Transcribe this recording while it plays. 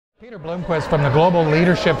Peter Bloomquist from the Global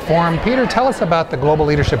Leadership Forum. Peter, tell us about the Global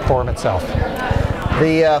Leadership Forum itself.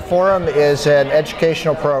 The forum is an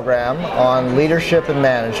educational program on leadership and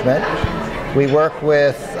management. We work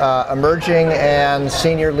with emerging and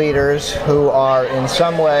senior leaders who are in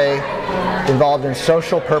some way involved in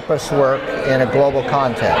social purpose work in a global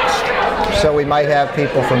context. So we might have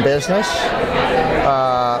people from business,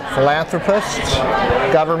 philanthropists,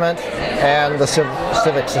 government, and the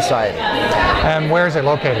civic society. And where is it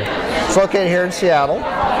located? It's located here in Seattle.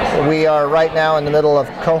 We are right now in the middle of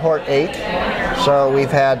cohort 8. So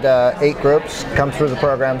we've had 8 groups come through the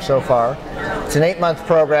program so far. It's an 8-month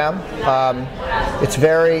program. It's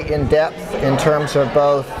very in-depth in terms of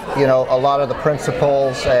both, a lot of the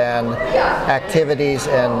principles and activities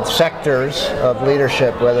and sectors of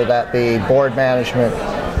leadership, whether that be board management,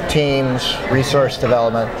 teams, resource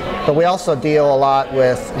development. But we also deal a lot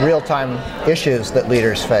with real-time issues that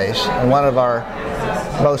leaders face. And one of our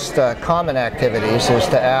most common activities is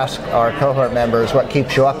to ask our cohort members what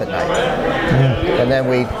keeps you up at night. And then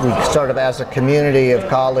we sort of, as a community of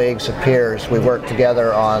colleagues, of peers, we work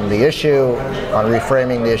together on the issue, on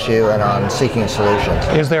reframing the issue, and on seeking solutions.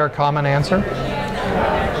 Is there a common answer?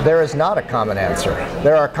 There is not a common answer.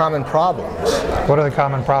 There are common problems. What are the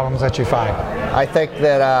common problems that you find? I think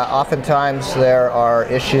that oftentimes there are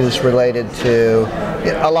issues related to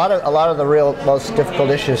a lot of the real most difficult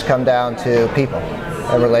issues come down to people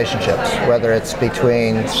and relationships, whether it's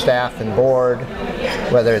between staff and board,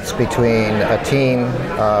 whether it's between a team,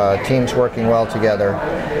 teams working well together.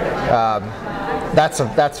 That's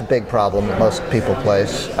a big problem that most people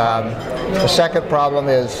face. The second problem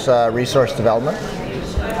is resource development.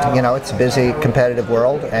 It's a busy, competitive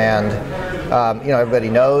world, and everybody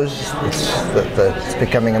knows it's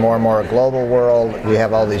becoming a more and more global world. We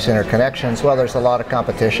have all these interconnections. Well, there's a lot of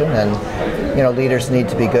competition, and leaders need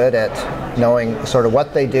to be good at knowing sort of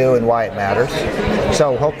what they do and why it matters.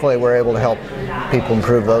 So hopefully we're able to help people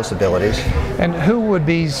improve those abilities. And who would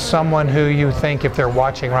be someone who you think, if they're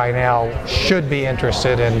watching right now, should be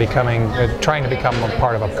interested in trying to become a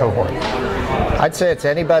part of a cohort? I'd say it's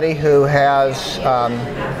anybody who has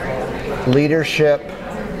leadership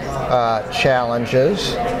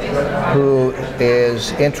challenges, who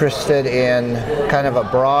is interested in kind of a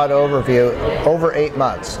broad overview over 8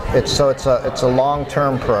 months. It's a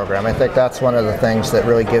long-term program. I think that's one of the things that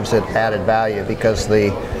really gives it added value, because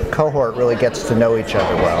the cohort really gets to know each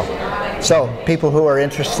other well. So people who are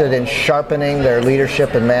interested in sharpening their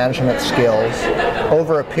leadership and management skills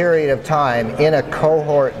over a period of time in a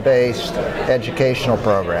cohort-based educational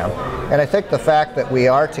program. And I think the fact that we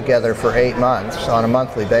are together for 8 months on a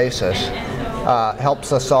monthly basis helps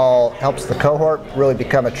the cohort really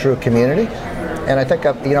become a true community. And I think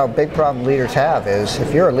a big problem leaders have is,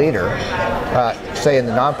 if you're a leader, say in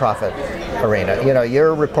the nonprofit arena,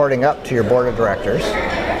 you're reporting up to your board of directors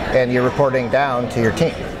and you're reporting down to your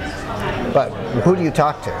team. But who do you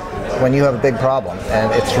talk to when you have a big problem?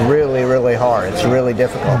 And it's really, really hard. It's really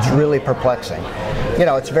difficult. It's really perplexing.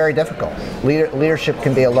 It's very difficult. Leadership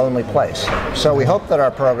can be a lonely place. So we hope that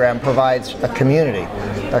our program provides a community,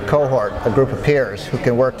 a cohort, a group of peers who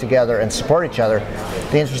can work together and support each other.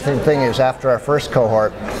 The interesting thing is, after our first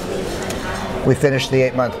cohort, we finished the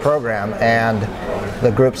 8-month program, and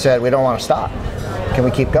the group said, we don't want to stop. Can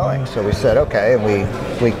we keep going? So we said, okay, and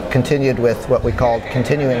we continued with what we called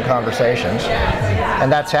continuing conversations.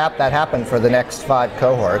 And that happened for the next 5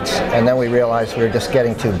 cohorts, and then we realized we were just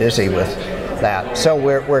getting too busy with that. So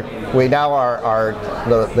we now are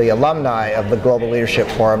the alumni of the Global Leadership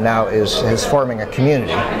Forum now is forming a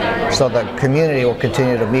community. So the community will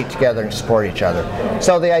continue to meet together and support each other.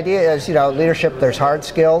 So the idea is, leadership, there's hard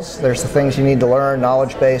skills, there's the things you need to learn,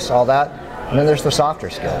 knowledge base, all that. And then there's the softer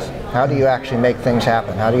skills. How do you actually make things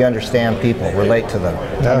happen? How do you understand people, relate to them,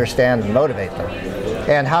 understand and motivate them?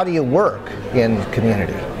 And how do you work in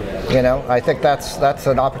community? I think that's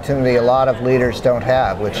an opportunity a lot of leaders don't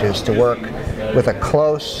have, which is to work with a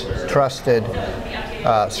close, trusted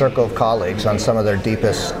circle of colleagues on some of their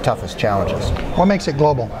deepest, toughest challenges. What makes it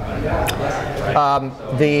global?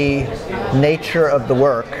 The nature of the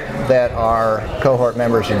work that our cohort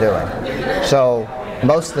members are doing. So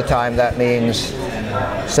most of the time that means,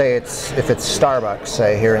 say if it's Starbucks,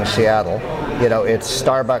 say here in Seattle, it's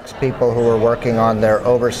Starbucks people who are working on their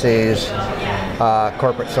overseas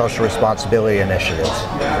corporate social responsibility initiatives.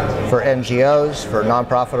 For NGOs, for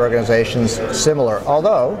nonprofit organizations, similar.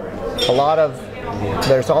 Although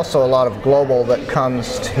there's also a lot of global that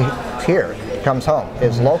comes here, comes home,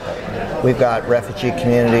 is local. We've got refugee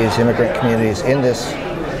communities, immigrant communities in the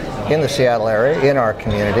Seattle area, in our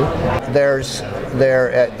community.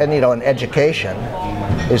 In education,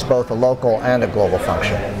 is both a local and a global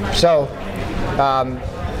function. So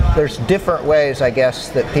there's different ways, I guess,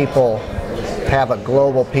 that people have a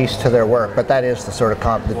global piece to their work, but that is the sort of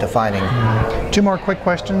the defining. Two more quick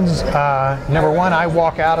questions. Number one, I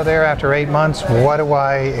walk out of there after 8 months. What do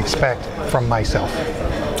I expect from myself?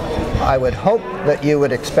 I would hope that you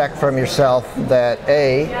would expect from yourself that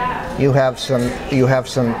you've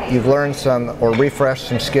learned some or refreshed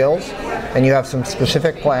some skills, and you have some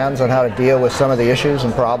specific plans on how to deal with some of the issues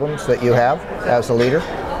and problems that you have as a leader,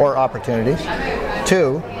 or opportunities.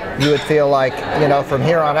 Two, you would feel like, from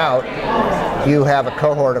here on out, you have a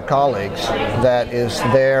cohort of colleagues that is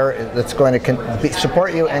there, that's going to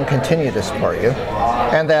support you and continue to support you,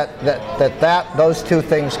 and that those two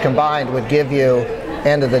things combined would give you,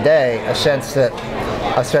 end of the day, a sense of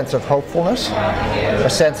hopefulness, a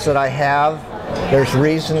sense that there's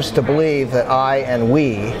reasons to believe that I and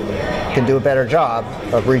we can do a better job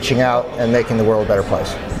of reaching out and making the world a better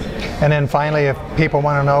place. And then finally, if people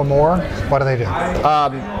want to know more, what do they do?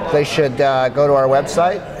 They should go to our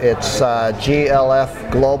website. It's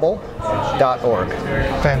glfglobal.org.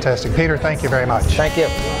 Fantastic. Peter, thank you very much. Thank you.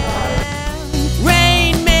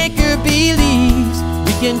 Rainmaker believes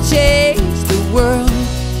we can change